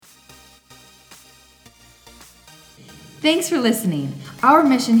Thanks for listening. Our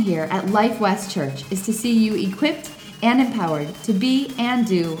mission here at Life West Church is to see you equipped and empowered to be and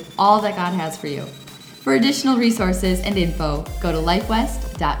do all that God has for you. For additional resources and info, go to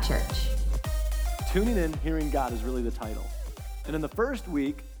lifewest.church. Tuning in, hearing God is really the title. And in the first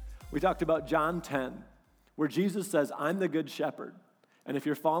week, we talked about John 10, where Jesus says, I'm the good shepherd. And if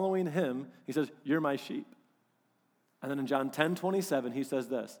you're following him, he says, you're my sheep. And then in John 10:27, he says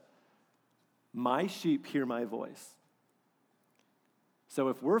this, my sheep hear my voice. So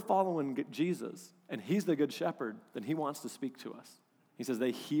if we're following Jesus and he's the good shepherd, then he wants to speak to us. He says,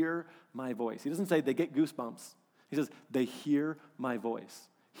 they hear my voice. He doesn't say they get goosebumps. He says, they hear my voice.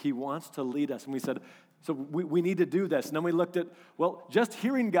 He wants to lead us. And we said, so we need to do this. And then we looked at, well, just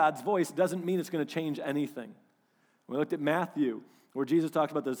hearing God's voice doesn't mean it's going to change anything. We looked at Matthew, where Jesus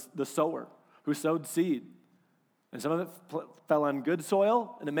talked about the sower who sowed seed. And some of it fell on good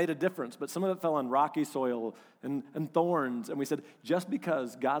soil, and it made a difference. But some of it fell on rocky soil and thorns. And we said, just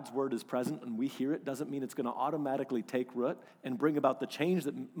because God's word is present and we hear it doesn't mean it's going to automatically take root and bring about the change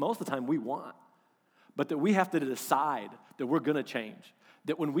that most of the time we want. But that we have to decide that we're going to change.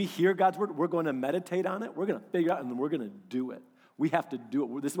 That when we hear God's word, we're going to meditate on it, we're going to figure out, and then we're going to do it. We have to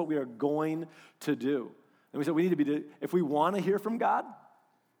do it. This is what we are going to do. And we said we need to be, if we want to hear from God,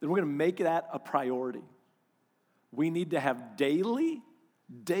 then we're going to make that a priority. We need to have daily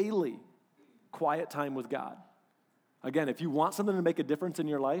quiet time with God. Again, if you want something to make a difference in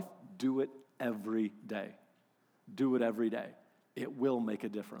your life, do it every day. Do it every day. It will make a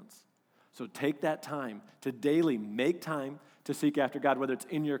difference. So take that time to daily make time to seek after God, whether it's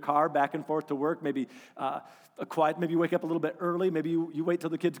in your car, back and forth to work, maybe maybe you wake up a little bit early, maybe you wait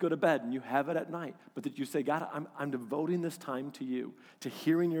till the kids go to bed and you have it at night, but that you say, God, I'm devoting this time to you, to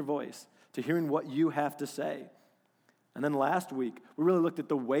hearing your voice, to hearing what you have to say. And then last week, we really looked at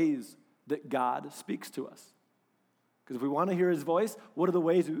the ways that God speaks to us. Because if we want to hear his voice, what are the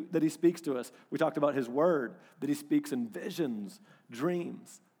ways that he speaks to us? We talked about his word, that he speaks in visions,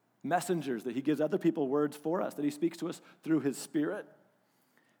 dreams, messengers, that he gives other people words for us, that he speaks to us through his spirit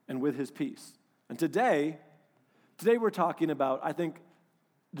and with his peace. And today we're talking about, I think,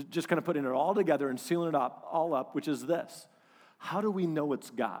 just kind of putting it all together and sealing it all up, which is this. How do we know it's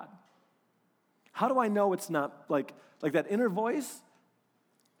God? How do I know it's not like that inner voice?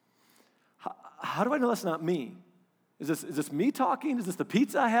 How do I know that's not me? Is this me talking? Is this the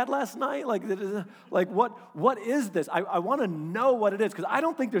pizza I had last night? Like what is this? I want to know what it is, because I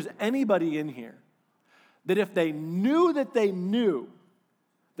don't think there's anybody in here that if they knew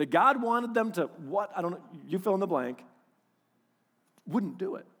that God wanted them to, you fill in the blank, wouldn't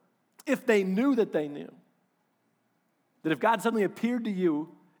do it. If they knew that they knew. That if God suddenly appeared to you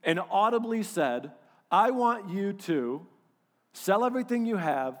and audibly said, I want you to sell everything you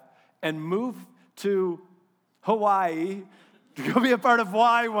have and move to Hawaii to go be a part of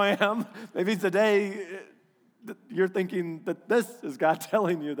YWAM. Maybe today you're thinking that this is God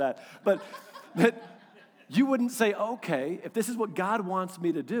telling you that. But that you wouldn't say, okay, if this is what God wants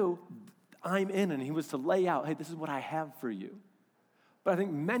me to do, I'm in. And he was to lay out, hey, this is what I have for you. But I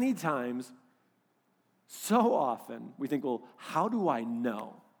think many times, so often, we think, well, how do I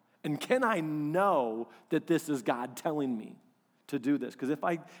know? And can I know that this is God telling me to do this? Because if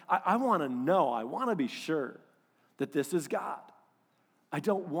I want to know, I want to be sure that this is God. I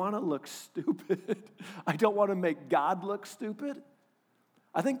don't want to look stupid. I don't want to make God look stupid.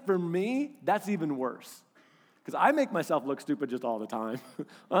 I think for me, that's even worse. Because I make myself look stupid just all the time.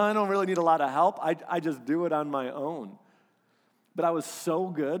 I don't really need a lot of help. I just do it on my own. But I was so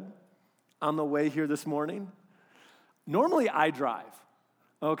good on the way here this morning. Normally I drive.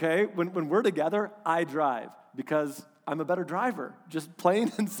 Okay, when we're together, I drive because I'm a better driver, just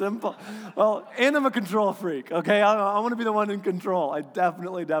plain and simple. Well, and I'm a control freak, okay? I want to be the one in control. I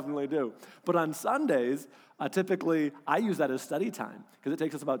definitely do. But on Sundays, typically, I use that as study time because it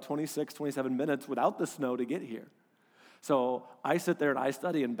takes us about 26, 27 minutes without the snow to get here. So I sit there and I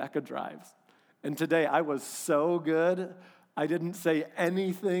study and Becca drives. And today I was so good, I didn't say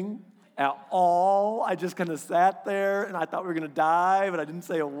anything at all. I just kind of sat there and I thought we were going to die, but I didn't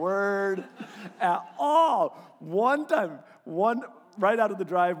say a word at all. One time, right out of the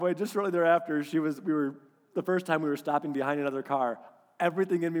driveway, just shortly thereafter, the first time we were stopping behind another car,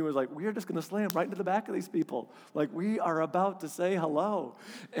 everything in me was like, we are just going to slam right into the back of these people. Like, we are about to say hello.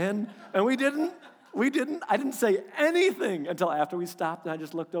 And we didn't. I didn't say anything until after we stopped, and I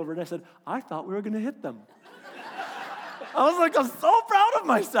just looked over and I said, I thought we were going to hit them. I was like, I'm so proud of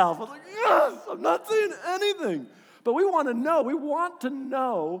myself. I was like, yes, I'm not saying anything. But we want to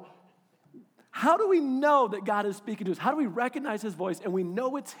know, how do we know that God is speaking to us? How do we recognize his voice and we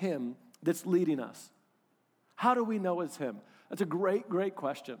know it's him that's leading us? How do we know it's him? That's a great, great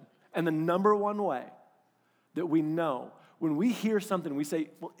question. And the number one way that we know, when we hear something, we say,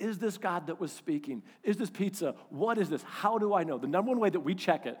 well, is this God that was speaking? Is this pizza? What is this? How do I know? The number one way that we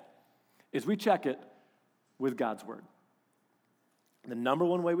check it is we check it with God's word. The number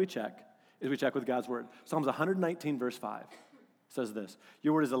one way we check is we check with God's word. Psalms 119, verse 5 says this,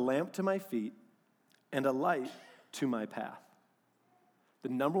 your word is a lamp to my feet and a light to my path. The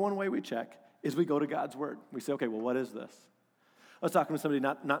number one way we check is we go to God's word. We say, okay, well, what is this? I was talking to somebody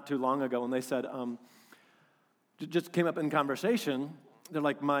not too long ago, and they said, just came up in conversation, they're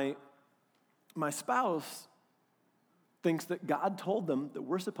like, my spouse thinks that God told them that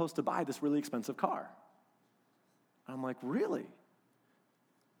we're supposed to buy this really expensive car. And I'm like, really?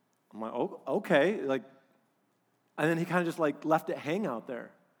 I'm like, oh, okay. Like, and then he kind of just like left it hang out there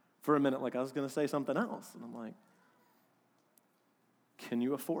for a minute, like I was going to say something else. And I'm like, can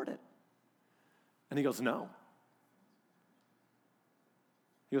you afford it? And he goes, no.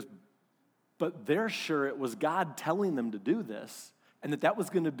 He goes, but they're sure it was God telling them to do this, and that was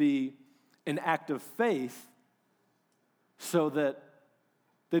going to be an act of faith so that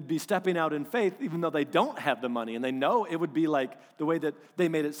they'd be stepping out in faith even though they don't have the money. And they know it would be like, the way that they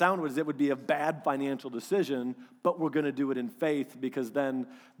made it sound was it would be a bad financial decision, but we're going to do it in faith because then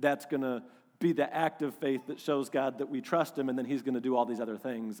that's going to be the act of faith that shows God that we trust him, and then he's going to do all these other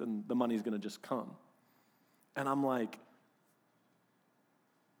things, and the money's going to just come. And I'm like,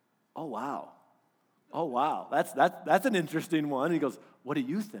 oh, wow, that's an interesting one. And he goes, what do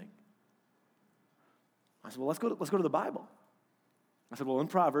you think? I said, well, let's go to the Bible. I said, well, in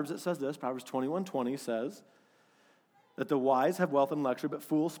Proverbs it says this. Proverbs 21:20 says that the wise have wealth and luxury, but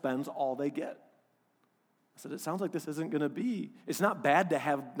fool spends all they get. I said, it sounds like this isn't going to be, it's not bad to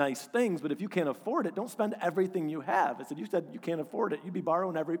have nice things, but if you can't afford it, don't spend everything you have. I said, you said you can't afford it. You'd be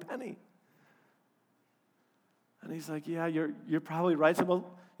borrowing every penny. And he's like, yeah, you're probably right. I said,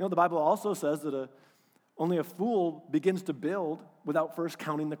 well, the Bible also says that only a fool begins to build without first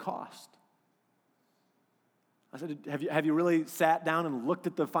counting the cost. I said, have you really sat down and looked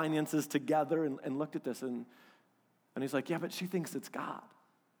at the finances together and looked at this? And he's like, yeah, but she thinks it's God.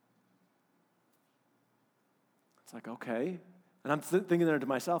 It's like, okay. And I'm thinking there to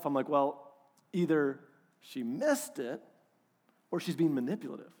myself, I'm like, well, either she missed it or she's being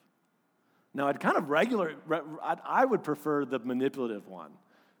manipulative. Now, I would prefer the manipulative one,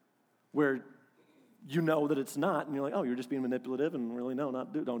 where you know that it's not, and you're like, oh, you're just being manipulative, and really, no,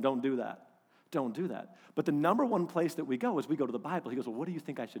 don't do that. Don't do that. But the number one place that we go is we go to the Bible. He goes, well, what do you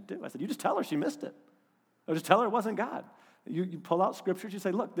think I should do? I said, you just tell her she missed it. Or just tell her it wasn't God. You pull out scriptures, you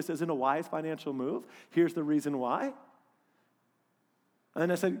say, look, this isn't a wise financial move. Here's the reason why. And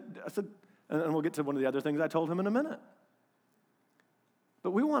then I said, and we'll get to one of the other things I told him in a minute.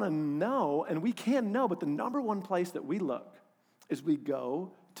 But we want to know, and we can know, but the number one place that we look is we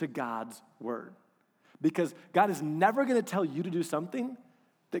go to God's word. Because God is never going to tell you to do something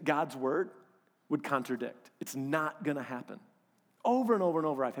that God's word would contradict. It's not going to happen. Over and over and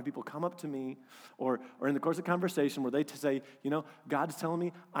over, I've had people come up to me or in the course of conversation where they say, God's telling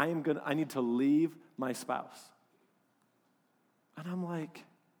me I need to leave my spouse. And I'm like,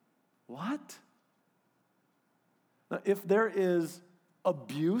 what? Now, if there is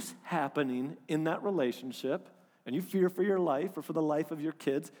abuse happening in that relationship and you fear for your life or for the life of your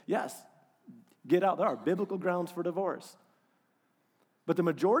kids, yes, get out. There are biblical grounds for divorce. But the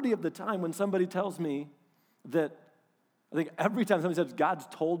majority of the time when somebody tells me that, I think every time somebody says, God's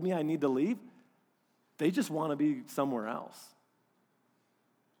told me I need to leave, they just want to be somewhere else.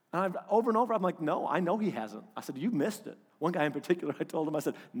 And over and over, I'm like, no, I know he hasn't. I said, you missed it. One guy in particular, I told him, I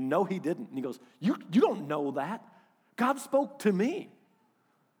said, no, he didn't. And he goes, you don't know that. God spoke to me.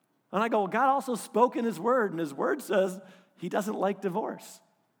 And I go, well, God also spoke in his word, and his word says he doesn't like divorce.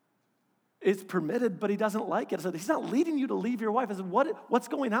 It's permitted, but he doesn't like it. I said, he's not leading you to leave your wife. I said, what's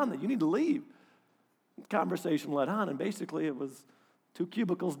going on that you need to leave? The conversation led on, and basically it was 2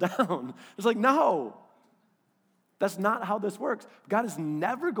 cubicles down. It's like, no, that's not how this works. God is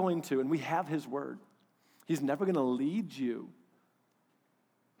never going to, and we have his word, he's never going to lead you.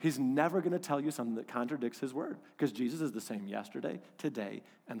 He's never going to tell you something that contradicts his word, because Jesus is the same yesterday, today,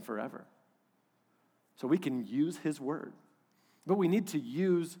 and forever. So we can use his word, but we need to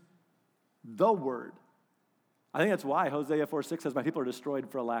use the word. I think that's why Hosea 4:6 says, my people are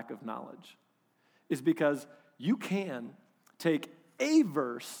destroyed for a lack of knowledge. Is because you can take a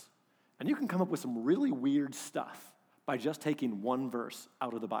verse and you can come up with some really weird stuff by just taking one verse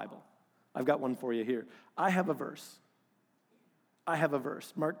out of the Bible. I've got one for you here. I have a verse.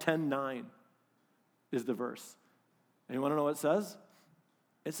 Mark 10:9 is the verse. And you want to know what it says?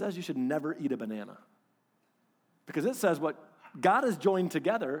 It says you should never eat a banana. Because it says what God has joined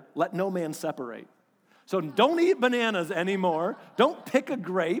together, let no man separate. So don't eat bananas anymore. Don't pick a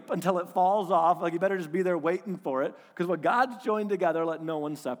grape until it falls off. Like, you better just be there waiting for it. Because what God's joined together, let no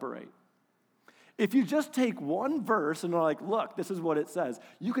one separate. If you just take one verse and are like, look, this is what it says,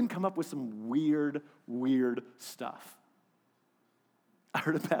 you can come up with some weird, weird stuff. I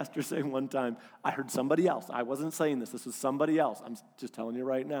heard a pastor say one time, I heard somebody else, I wasn't saying this was somebody else, I'm just telling you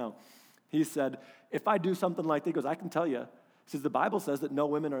right now. He said, if I do something like that, he goes, I can tell you. He says, the Bible says that no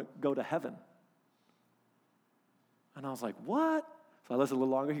women go to heaven. And I was like, what? So I listened a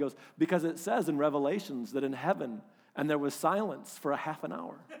little longer. He goes, because it says in Revelations that in heaven, and there was silence for a half an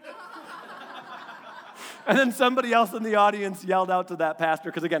hour. And then somebody else in the audience yelled out to that pastor,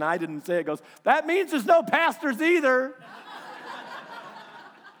 because again, I didn't say it, goes, that means there's no pastors either.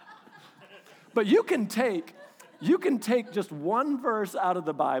 But you can take just one verse out of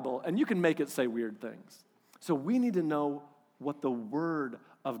the Bible, and you can make it say weird things. So we need to know what the Word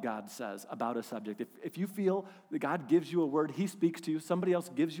of God says about a subject. If you feel that God gives you a word, he speaks to you, somebody else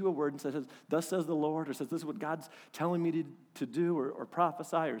gives you a word and says, thus says the Lord, or says, this is what God's telling me to do, or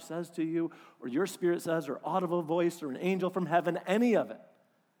prophesy, or says to you, or your spirit says, or audible voice, or an angel from heaven, any of it.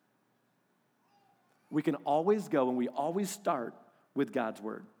 We can always go, and we always start with God's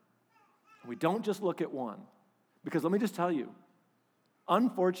word. We don't just look at one. Because let me just tell you,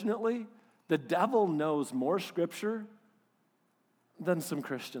 unfortunately, the devil knows more scripture than some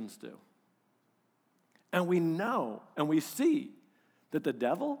Christians do. And we know and we see that the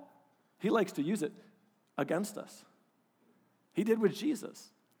devil, he likes to use it against us. He did with Jesus.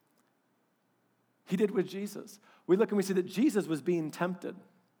 He did with Jesus. We look and we see that Jesus was being tempted.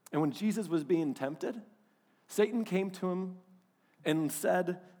 And when Jesus was being tempted, Satan came to him and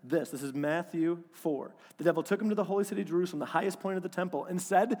said this. This is Matthew 4. The devil took him to the holy city, Jerusalem, the highest point of the temple, and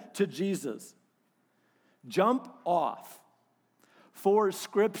said to Jesus, jump off. For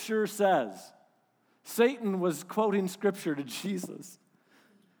Scripture says, Satan was quoting Scripture to Jesus.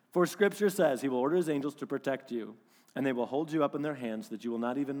 For Scripture says, he will order his angels to protect you, and they will hold you up in their hands so that you will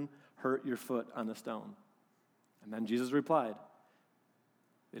not even hurt your foot on a stone. And then Jesus replied,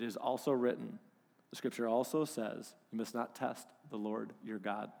 it is also written, the Scripture also says, you must not test the Lord your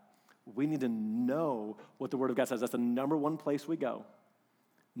God. We need to know what the Word of God says. That's the number one place we go.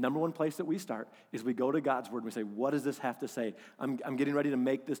 Number one place that we start is we go to God's Word and we say, what does this have to say? I'm getting ready to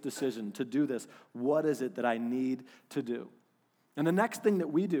make this decision, to do this. What is it that I need to do? And the next thing that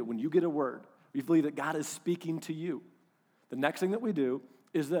we do when you get a word, we believe that God is speaking to you. The next thing that we do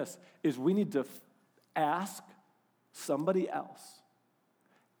is this, is we need to ask somebody else.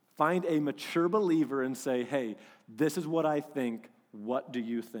 Find a mature believer and say, hey, this is what I think. What do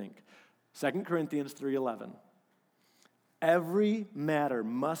you think? 2 Corinthians 3:11. Every matter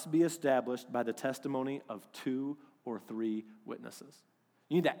must be established by the testimony of 2 or 3 witnesses.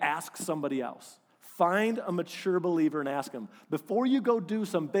 You need to ask somebody else. Find a mature believer and ask them. Before you go do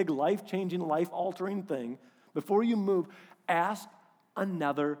some big life-changing, life-altering thing, before you move, ask a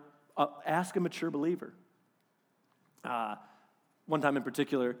mature believer. One time in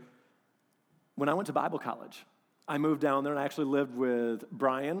particular, when I went to Bible college, I moved down there and I actually lived with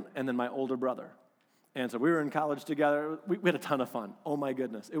Brian and then my older brother. And so we were in college together. We had a ton of fun. Oh my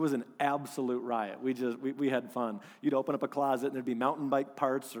goodness. It was an absolute riot. We had fun. You'd open up a closet and there'd be mountain bike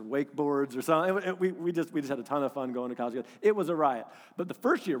parts or wakeboards or something. We just had a ton of fun going to college together. It was a riot. But the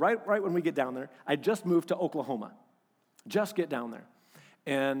first year, right when we get down there, I just moved to Oklahoma. Just get down there.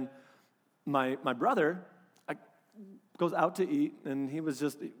 And my brother goes out to eat and he was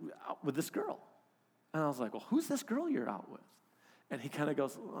just out with this girl. And I was like, well, who's this girl you're out with? And he kind of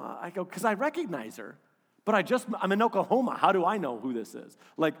goes, I go, because I recognize her, but I'm in Oklahoma. How do I know who this is?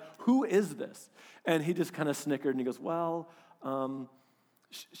 Like, who is this? And he just kind of snickered and he goes, well,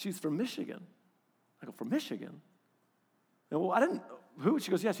 she's from Michigan. I go, from Michigan? And, well, who?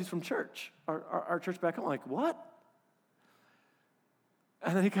 She goes, yeah, she's from church, our church back home. I'm like, what?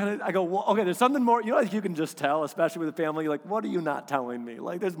 And then I go, well, okay, there's something more. You know, like you can just tell, especially with a family, like, what are you not telling me?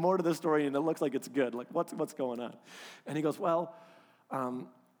 Like, there's more to the story, and it looks like it's good. Like, what's going on? And he goes, well,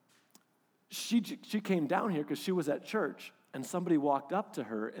 she came down here because she was at church, and somebody walked up to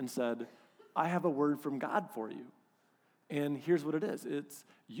her and said, I have a word from God for you. And here's what it is. It's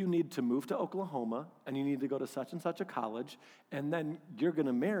you need to move to Oklahoma, and you need to go to such and such a college, and then you're going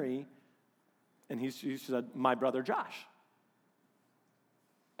to marry, and she said, my brother Josh.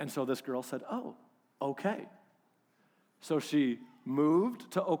 And so this girl said, oh, okay. So she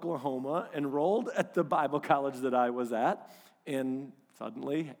moved to Oklahoma, enrolled at the Bible college that I was at, and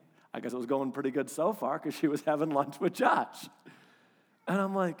suddenly, I guess it was going pretty good so far because she was having lunch with Josh. And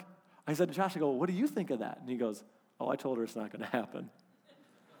I said to Josh, I go, what do you think of that? And he goes, Oh, I told her it's not going to happen.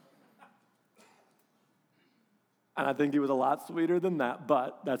 And I think he was a lot sweeter than that,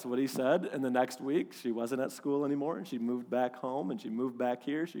 but that's what he said. And the next week, she wasn't at school anymore, and she moved back home, and she moved back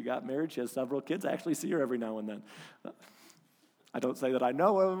here. She got married. She has several kids. I actually see her every now and then. I don't say that I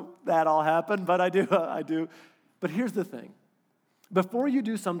know that all happened, but I do. But here's the thing. Before you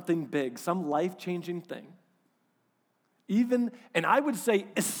do something big, some life-changing thing, and I would say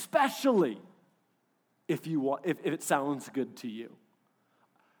especially if it sounds good to you.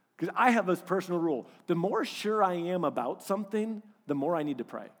 Because I have this personal rule. The more sure I am about something, the more I need to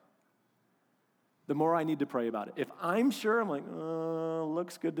pray. The more I need to pray about it. If I'm sure, I'm like,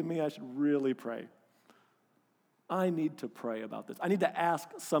 looks good to me, I should really pray. I need to pray about this. I need to ask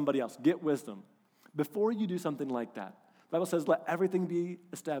somebody else. Get wisdom. Before you do something like that, the Bible says, let everything be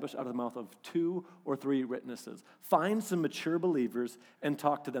established out of the mouth of 2 or 3 witnesses. Find some mature believers and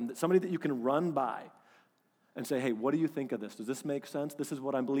talk to them. Somebody that you can run by and say, hey, what do you think of this? Does this make sense? This is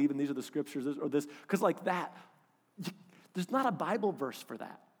what I'm believing. These are the scriptures, or this. Because like that, there's not a Bible verse for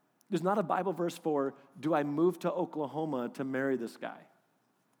that. There's not a Bible verse for, do I move to Oklahoma to marry this guy?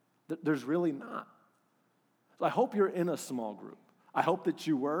 There's really not. So I hope you're in a small group. I hope that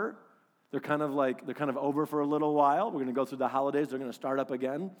you were. They're kind of over for a little while. We're going to go through the holidays. They're going to start up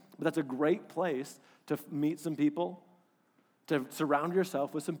again. But that's a great place to meet some people, to surround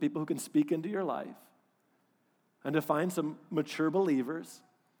yourself with some people who can speak into your life, and to find some mature believers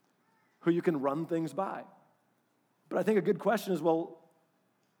who you can run things by. But I think a good question is, well,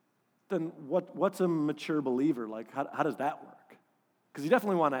 then what's a mature believer? Like, how does that work? Because you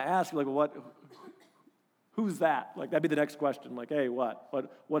definitely want to ask, like, who's that? Like, that'd be the next question. Like, hey,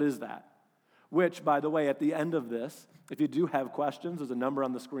 what is that? Which, by the way, at the end of this, if you do have questions, there's a number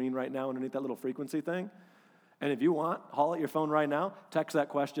on the screen right now underneath that little frequency thing. And if you want, haul out your phone right now, text that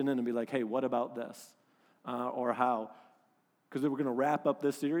question in and be like, hey, what about this? Or how? Because we're going to wrap up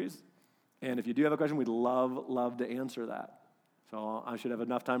this series. And if you do have a question, we'd love to answer that. So I should have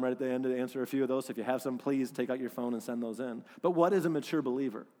enough time right at the end to answer a few of those. If you have some, please take out your phone and send those in. But what is a mature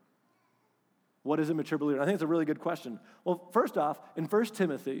believer? What is a mature believer? I think it's a really good question. Well, first off, in 1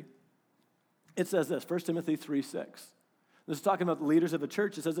 Timothy, it says this, 1 Timothy 3:6. This is talking about the leaders of a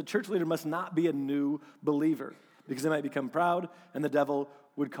church. It says a church leader must not be a new believer because they might become proud and the devil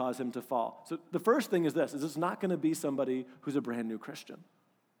would cause him to fall. So the first thing is this, is it's not going to be somebody who's a brand new Christian.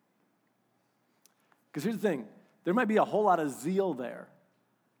 Because here's the thing, there might be a whole lot of zeal there.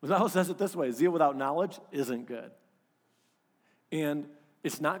 The Bible says it this way, zeal without knowledge isn't good. And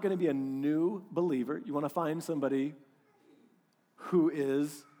it's not going to be a new believer. You want to find somebody who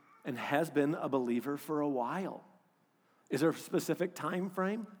is and has been a believer for a while. Is there a specific time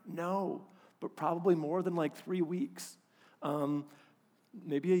frame? No, but probably more than like 3 weeks.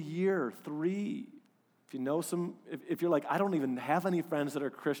 Maybe a year, 3. If you know if you're like, I don't even have any friends that are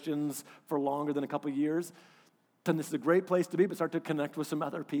Christians for longer than a couple of years, then this is a great place to be, but start to connect with some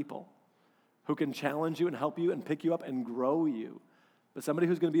other people who can challenge you and help you and pick you up and grow you. But somebody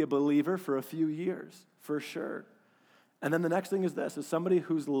who's going to be a believer for a few years, for sure. And then the next thing is this, is somebody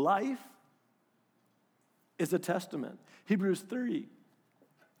whose life is a testament. Hebrews 13,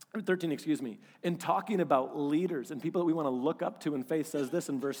 in talking about leaders and people that we want to look up to in faith, says this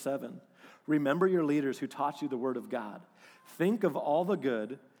in verse 7. Remember your leaders who taught you the word of God. Think of all the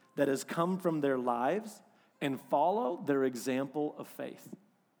good that has come from their lives and follow their example of faith.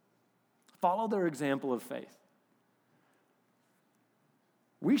 Follow their example of faith.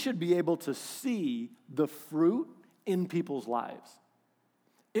 We should be able to see the fruit in people's lives.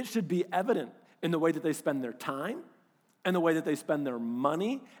 It should be evident in the way that they spend their time, and the way that they spend their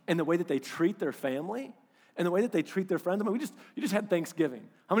money, and the way that they treat their family, and the way that they treat their friends. I mean, you just had Thanksgiving.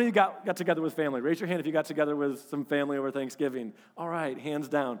 How many of you got together with family? Raise your hand if you got together with some family over Thanksgiving. All right, hands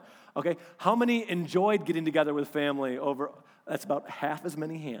down. Okay, how many enjoyed getting together with family over? That's about half as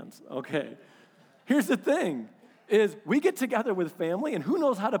many hands. Okay, here's the thing, is we get together with family, and who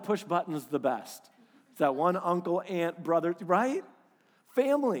knows how to push buttons the best? It's that one uncle, aunt, brother, right?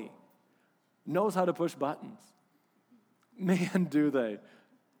 Family knows how to push buttons. Man, do they.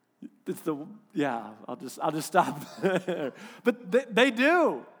 I'll just stop there. But they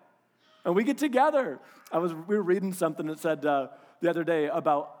do. And we get together. We were reading something that said the other day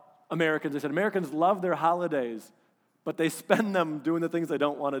about Americans. They said Americans love their holidays, but they spend them doing the things they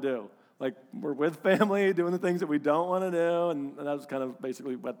don't want to do. Like, we're with family, doing the things that we don't want to do, and that was kind of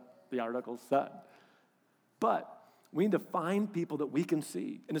basically what the article said. But we need to find people that we can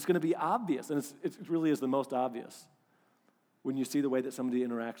see, and it's going to be obvious, and it really is the most obvious when you see the way that somebody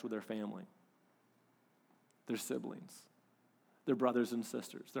interacts with their family, their siblings, their brothers and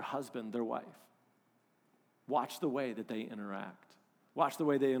sisters, their husband, their wife. Watch the way that they interact. Watch the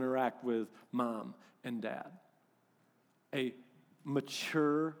way they interact with mom and dad. A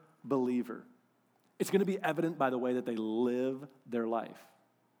mature believer. It's going to be evident by the way that they live their life.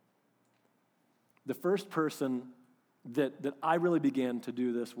 The first person that I really began to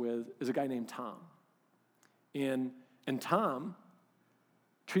do this with is a guy named Tom. And Tom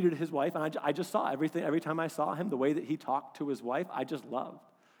treated his wife, and I just saw everything. Every time I saw him, the way that he talked to his wife, I just loved.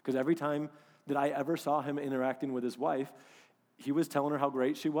 Because every time that I ever saw him interacting with his wife, he was telling her how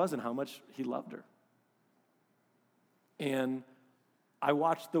great she was and how much he loved her. And I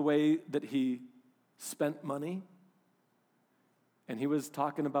watched the way that he spent money. And he was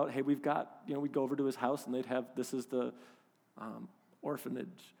talking about, hey, we'd go over to his house and they'd have, this is the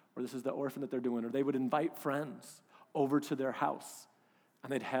orphanage, or this is the orphan that they're doing, or they would invite friends over to their house.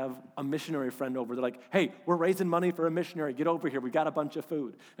 And they'd have a missionary friend over. They're like, hey, we're raising money for a missionary. Get over here. We got a bunch of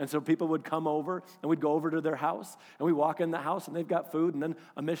food. And so people would come over, and we'd go over to their house, and we walk in the house, and they've got food, and then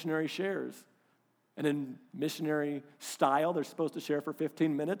a missionary shares. And in missionary style, they're supposed to share for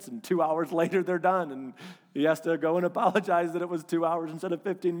 15 minutes, and 2 hours later, they're done. And he has to go and apologize that it was 2 hours instead of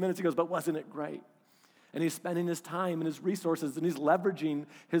 15 minutes. He goes, but wasn't it great? And he's spending his time and his resources, and he's leveraging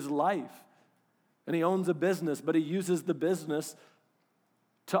his life. And he owns a business, but he uses the business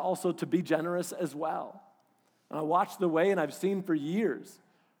to be generous as well. And I watched the way, and I've seen for years,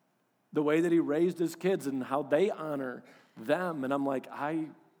 the way that he raised his kids and how they honor them. And I'm like, I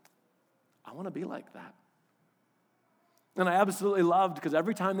want to be like that. And I absolutely loved, because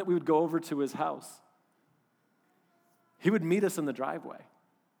every time that we would go over to his house, he would meet us in the driveway.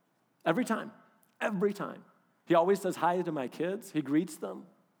 Every time. He always says hi to my kids. He greets them.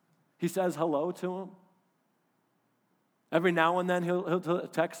 He says hello to them. Every now and then he'll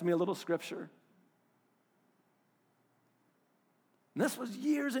text me a little scripture. And this was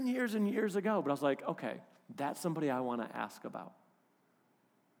years and years and years ago, but I was like, okay, that's somebody I want to ask about.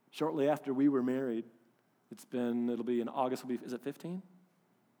 Shortly after we were married, it'll be in August, is it 15?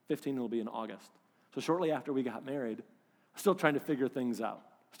 15 it'll be in August. So shortly after we got married, I'm still trying to figure things out.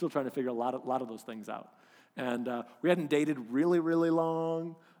 Still trying to figure a lot of those things out. And we hadn't dated really, really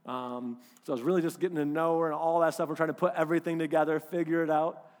long. So I was really just getting to know her and all that stuff. We're trying to put everything together, figure it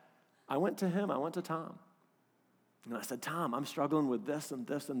out. I went to Tom. And I said, Tom, I'm struggling with this and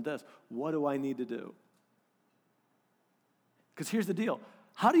this and this. What do I need to do? Because here's the deal.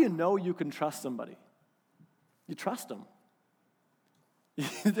 How do you know you can trust somebody? You trust them.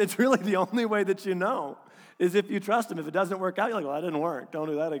 It's really the only way that you know is if you trust them. If it doesn't work out, you're like, well, that didn't work. Don't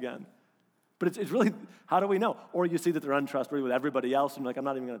do that again. But it's really, how do we know? Or you see that they're untrustworthy with everybody else, and you're like, I'm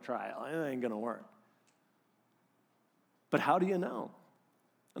not even going to try it. It ain't going to work. But how do you know?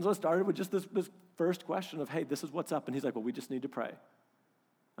 And so it started with just this first question of, hey, this is what's up. And he's like, well, we just need to pray.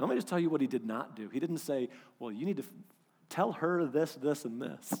 And let me just tell you what he did not do. He didn't say, well, you need to tell her this, this, and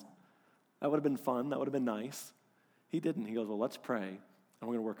this. That would have been fun. That would have been nice. He didn't. He goes, well, let's pray, and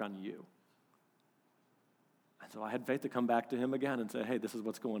we're going to work on you. And so I had faith to come back to him again and say, hey, this is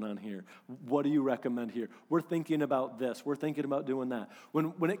what's going on here. What do you recommend here? We're thinking about this. We're thinking about doing that.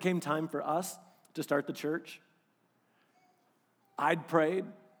 When it came time for us to start the church, I'd prayed.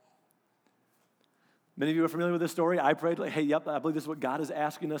 Many of you are familiar with this story. I prayed, like, hey, yep, I believe this is what God is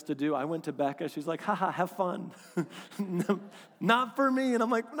asking us to do. I went to Becca. She's like, have fun. Not for me. And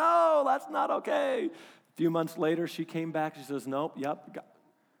I'm like, no, that's not okay. A few months later, she came back. She says, nope, yep, God,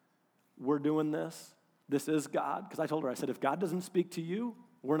 we're doing this. This is God. Because I told her, I said, if God doesn't speak to you,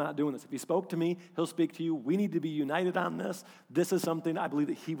 we're not doing this. If he spoke to me, he'll speak to you. We need to be united on this. This is something I believe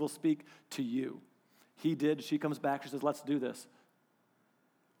that he will speak to you. He did. She comes back. She says, let's do this.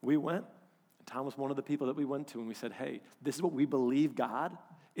 We went. Tom was one of the people that we went to, and we said, hey, this is what we believe God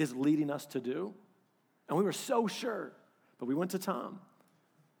is leading us to do. And we were so sure. But we went to Tom.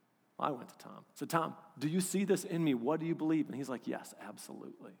 I went to Tom. I said, Tom, do you see this in me? What do you believe? And he's like, yes,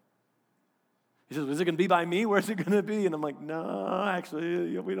 absolutely. He says, is it going to be by me? Where's it going to be? And I'm like, no,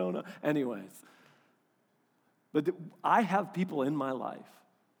 actually, we don't know. Anyways. But I have people in my life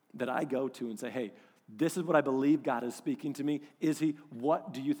that I go to and say, hey, this is what I believe God is speaking to me. Is he?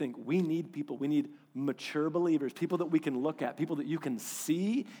 What do you think? We need people. We need mature believers, people that we can look at, people that you can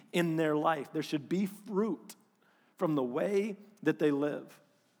see in their life. There should be fruit from the way that they live.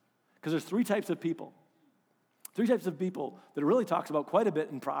 Because there's three types of people. Three types of people that it really talks about quite a bit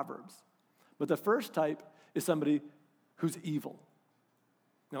in Proverbs. But the first type is somebody who's evil.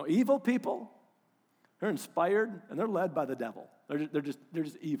 Now, evil people, they're inspired and they're led by the devil. They're just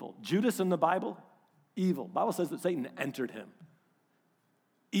evil. Judas in the Bible, evil. The Bible says that Satan entered him.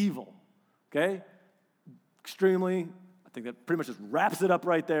 Evil. Okay? Extremely, I think that pretty much just wraps it up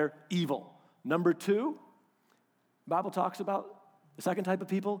right there. Evil. Number two, The Bible talks about the second type of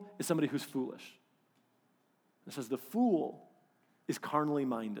people is somebody who's foolish. It says the fool is carnally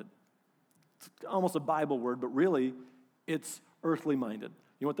minded. It's almost a Bible word, but really it's earthly minded.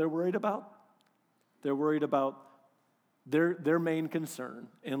 You know what they're worried about? They're worried about their main concern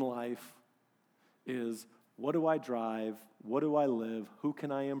in life is, what do I drive? What do I live? Who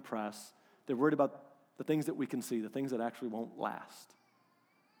can I impress? They're worried about the things that we can see, the things that actually won't last.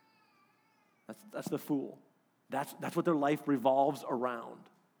 That's the fool. That's what their life revolves around.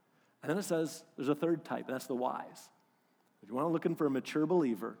 And then it says there's a third type, and that's the wise. If you want to looking for a mature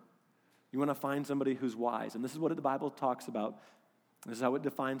believer, you want to find somebody who's wise. And this is what the Bible talks about. This is how it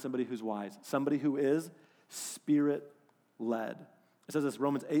defines somebody who's wise. Somebody who is Spirit-led. It says this,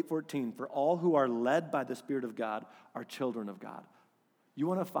 Romans 8:14, for all who are led by the Spirit of God are children of God. You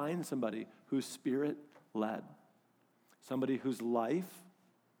want to find somebody who's Spirit-led. Somebody whose life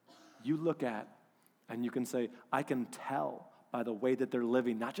you look at and you can say, I can tell by the way that they're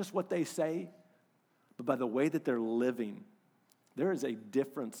living, not just what they say, but by the way that they're living. There is a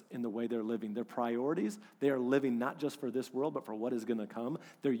difference in the way they're living. Their priorities, they are living not just for this world, but for what is going to come.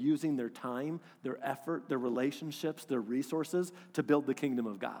 They're using their time, their effort, their relationships, their resources to build the kingdom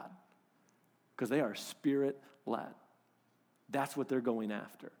of God because they are Spirit-led. That's what they're going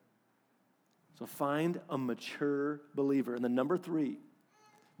after. So find a mature believer. And then number 3,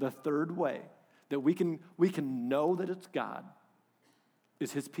 the third way that we can know that it's God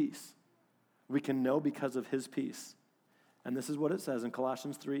is his peace. We can know because of his peace. And this is what it says in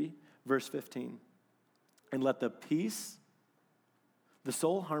Colossians 3, verse 15. And let the peace, the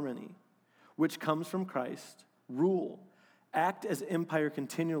soul harmony, which comes from Christ, rule, act as empire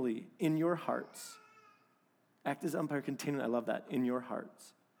continually in your hearts. Act as umpire continually, I love that, in your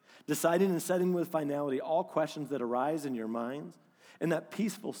hearts. Deciding and setting with finality all questions that arise in your minds in that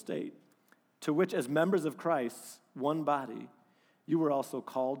peaceful state to which as members of Christ's one body, you were also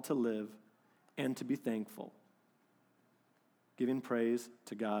called to live and to be thankful, giving praise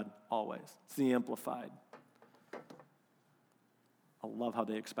to God always. It's the Amplified. I love how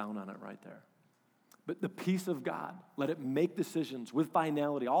they expound on it right there. But the peace of God, let it make decisions with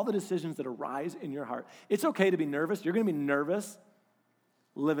finality, all the decisions that arise in your heart. It's okay to be nervous. You're going to be nervous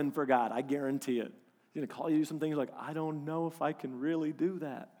living for God. I guarantee it. He's going to call you to do some things like, I don't know if I can really do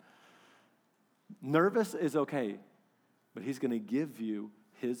that. Nervous is okay, but he's going to give you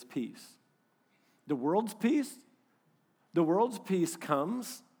his peace. The world's peace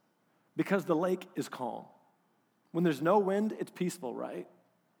comes because the lake is calm. When there's no wind, it's peaceful, right?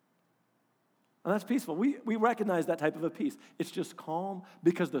 And that's peaceful. We recognize that type of a peace. It's just calm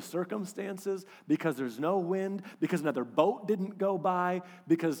because the circumstances, because there's no wind, because another boat didn't go by,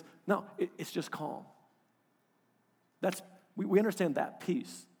 it's just calm. We understand that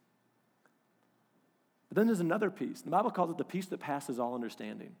peace. But then there's another peace. The Bible calls it the peace that passes all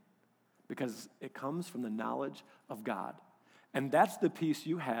understanding because it comes from the knowledge of God. And that's the peace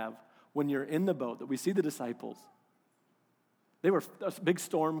you have when you're in the boat that we see the disciples. A big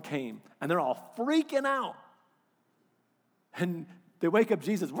storm came, and they're all freaking out. And they wake up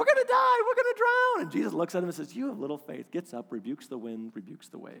Jesus, we're going to die, we're going to drown. And Jesus looks at them and says, you have little faith, gets up, rebukes the wind, rebukes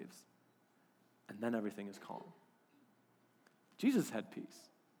the waves. And then everything is calm. Jesus had peace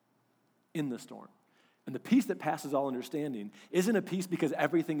in the storm. And the peace that passes all understanding isn't a peace because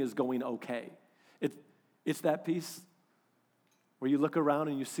everything is going okay. It's that peace where you look around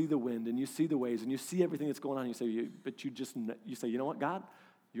and you see the wind and you see the waves and you see everything that's going on. And you say, you know what, God?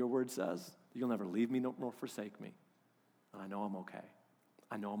 Your word says you'll never leave me nor forsake me. And I know I'm okay.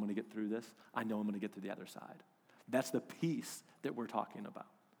 I know I'm going to get through this. I know I'm going to get to the other side. That's the peace that we're talking about.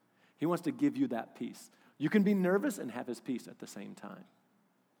 He wants to give you that peace. You can be nervous and have his peace at the same time.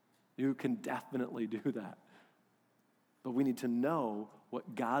 You can definitely do that. But we need to know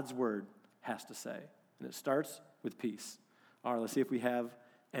what God's word has to say. And it starts with peace. All right, let's see if we have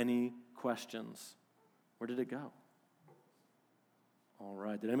any questions. Where did it go? All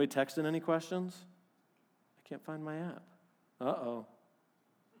right, did anybody text in any questions? I can't find my app. Uh-oh.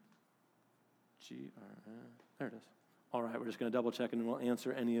 There it is. All right, we're just going to double check and we'll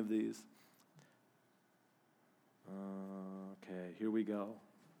answer any of these. Okay, here we go.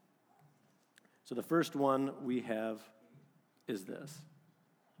 So the first one we have is this.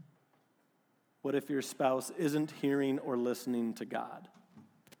 What if your spouse isn't hearing or listening to God?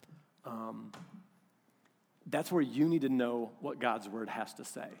 That's where you need to know what God's word has to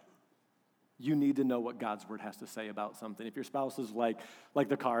say. You need to know what God's word has to say about something. If your spouse is like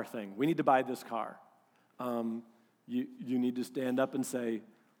the car thing, we need to buy this car. You need to stand up and say,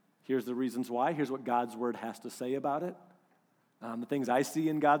 here's the reasons why. Here's what God's word has to say about it. The things I see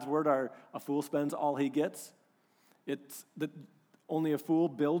in God's word are a fool spends all he gets. It's that only a fool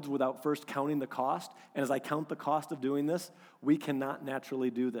builds without first counting the cost. And as I count the cost of doing this, we cannot naturally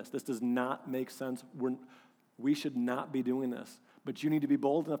do this. This does not make sense. We should not be doing this. But you need to be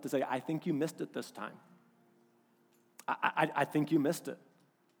bold enough to say, I think you missed it this time. I think you missed it.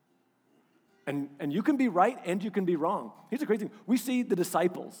 And you can be right and you can be wrong. Here's the crazy thing. We see the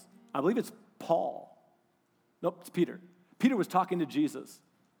disciples. I believe it's Paul. Nope, it's Peter. Peter was talking to Jesus.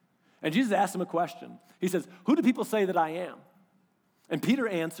 And Jesus asked him a question. He says, who do people say that I am? And Peter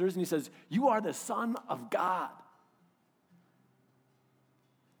answers and he says, you are the Son of God.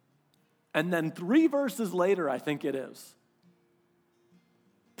 And then 3 verses later, I think it is,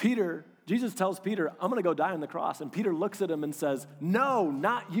 Jesus tells Peter, I'm going to go die on the cross. And Peter looks at him and says, no,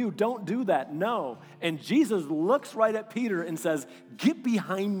 not you. Don't do that. No. And Jesus looks right at Peter and says, get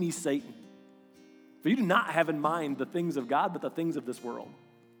behind me, Satan. For you do not have in mind the things of God, but the things of this world.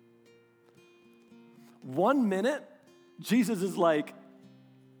 1 minute, Jesus is like,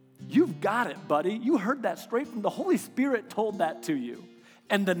 you've got it, buddy. You heard that straight from the Holy Spirit told that to you.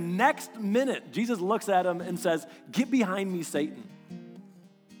 And the next minute, Jesus looks at him and says, get behind me, Satan.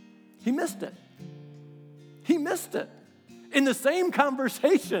 He missed it. He missed it. In the same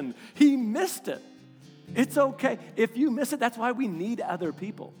conversation, he missed it. It's okay. If you miss it, that's why we need other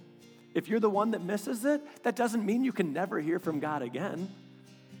people. If you're the one that misses it, that doesn't mean you can never hear from God again.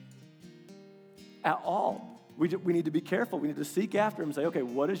 At all. We need to be careful. We need to seek after him and say, okay,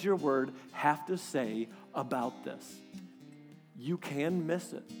 what does your word have to say about this? You can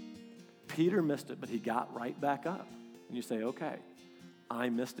miss it. Peter missed it, but he got right back up. And you say, okay, I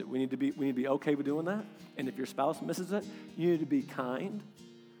missed it. We need to be okay with doing that. And if your spouse misses it, you need to be kind,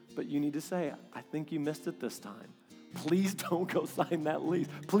 but you need to say, I think you missed it this time. Please don't go sign that lease.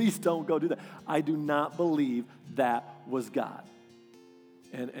 Please don't go do that. I do not believe that was God.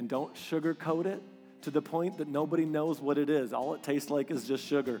 And don't sugarcoat it to the point that nobody knows what it is. All it tastes like is just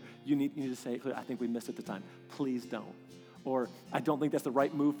sugar. You need to say it clear. I think we missed it the time. Please don't. Or I don't think that's the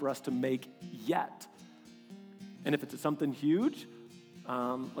right move for us to make yet. And if it's something huge,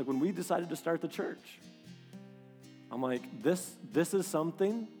 like when we decided to start the church, I'm like, this is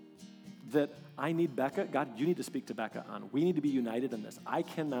something that I need Becca. God, you need to speak to Becca on. We need to be united in this. I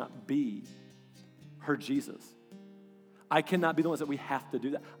cannot be her Jesus. I cannot be the ones that we have to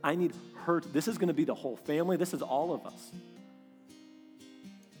do that. I need her. This is going to be the whole family. This is all of us.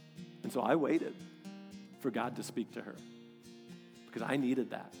 And so I waited for God to speak to her because I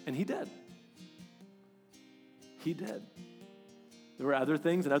needed that. And he did. He did. There were other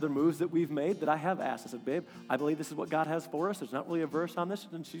things and other moves that we've made that I have asked. I said, babe, I believe this is what God has for us. There's not really a verse on this.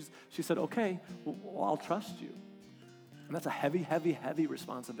 And she said, okay, well, I'll trust you. And that's a heavy, heavy, heavy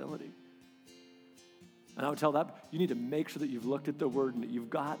responsibility. And I would tell that, you need to make sure that you've looked at the word and that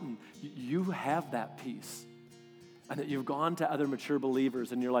you have that peace. And that you've gone to other mature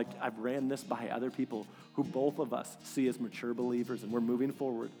believers and you're like, I've ran this by other people who both of us see as mature believers and we're moving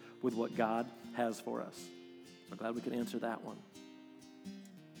forward with what God has for us. So I'm glad we could answer that one.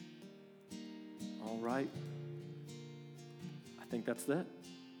 All right. I think that's it.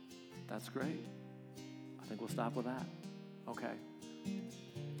 That's great. I think we'll stop with that. Okay.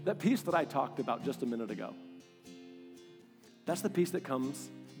 That peace that I talked about just a minute ago, that's the peace that comes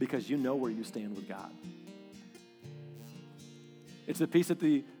because you know where you stand with God. It's the peace that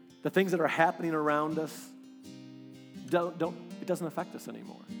the things that are happening around us, it doesn't affect us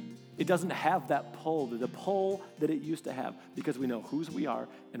anymore. It doesn't have that pull, the pull that it used to have because we know whose we are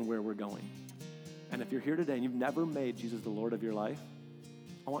and where we're going. And if you're here today and you've never made Jesus the Lord of your life,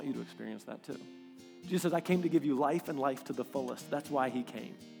 I want you to experience that too. Jesus says, I came to give you life and life to the fullest. That's why he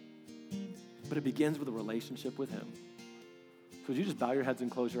came. But it begins with a relationship with him. So would you just bow your heads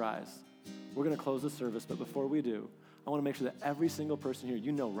and close your eyes? We're going to close the service, but before we do, I want to make sure that every single person here,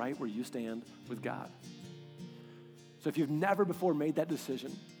 you know right where you stand with God. So if you've never before made that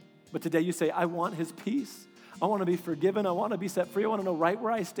decision, but today you say, I want his peace. I want to be forgiven. I want to be set free. I want to know right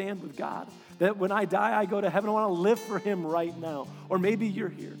where I stand with God. That when I die, I go to heaven. I want to live for him right now. Or maybe you're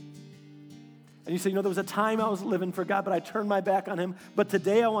here. And you say, there was a time I was living for God, but I turned my back on him. But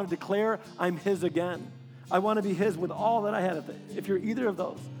today I want to declare I'm his again. I want to be his with all that I have. If you're either of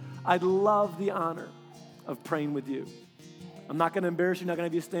those, I'd love the honor of praying with you. I'm not going to embarrass you. I'm not going to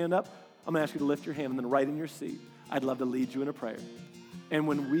have you stand up. I'm going to ask you to lift your hand and then right in your seat, I'd love to lead you in a prayer. And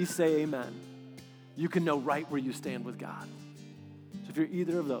when we say amen, you can know right where you stand with God. So if you're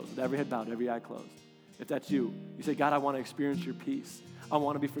either of those, with every head bowed, every eye closed, if that's you, you say, God, I want to experience your peace. I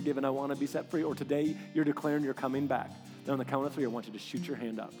want to be forgiven. I want to be set free. Or today you're declaring you're coming back. Then on the count of 3, I want you to shoot your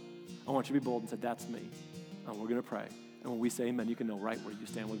hand up. I want you to be bold and say, that's me. And we're going to pray. And when we say amen, you can know right where you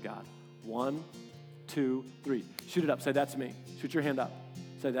stand with God. 1, 2, 3. Shoot it up. Say, that's me. Shoot your hand up.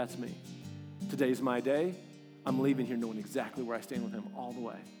 Say, that's me. Today's my day. I'm leaving here knowing exactly where I stand with him all the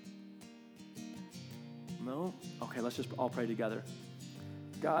way. No? Okay, let's just all pray together.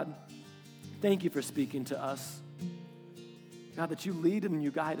 God, thank you for speaking to us. God, that you lead and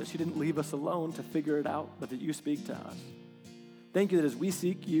you guide us. You didn't leave us alone to figure it out, but that you speak to us. Thank you that as we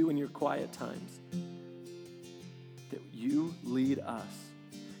seek you in your quiet times, that you lead us.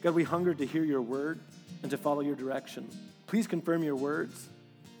 God, we hunger to hear your word and to follow your direction. Please confirm your words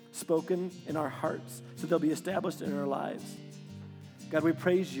spoken in our hearts so they'll be established in our lives. God, we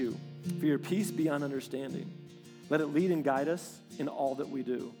praise you for your peace beyond understanding. Let it lead and guide us in all that we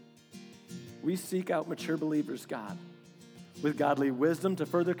do. We seek out mature believers, God, with godly wisdom to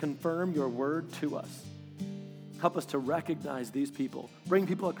further confirm your word to us. Help us to recognize these people. Bring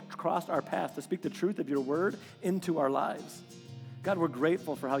people across our path to speak the truth of your word into our lives. God, we're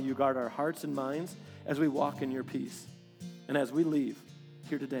grateful for how you guard our hearts and minds as we walk in your peace. And as we leave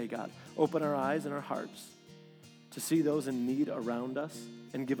here today, God, open our eyes and our hearts to see those in need around us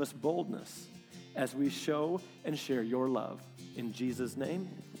and give us boldness as we show and share your love. In Jesus' name,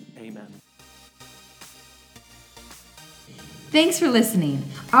 amen. Thanks for listening.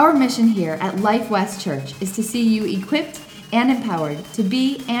 Our mission here at Life West Church is to see you equipped and empowered to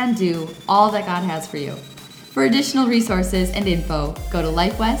be and do all that God has for you. For additional resources and info, go to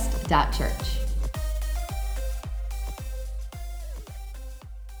lifewest.church.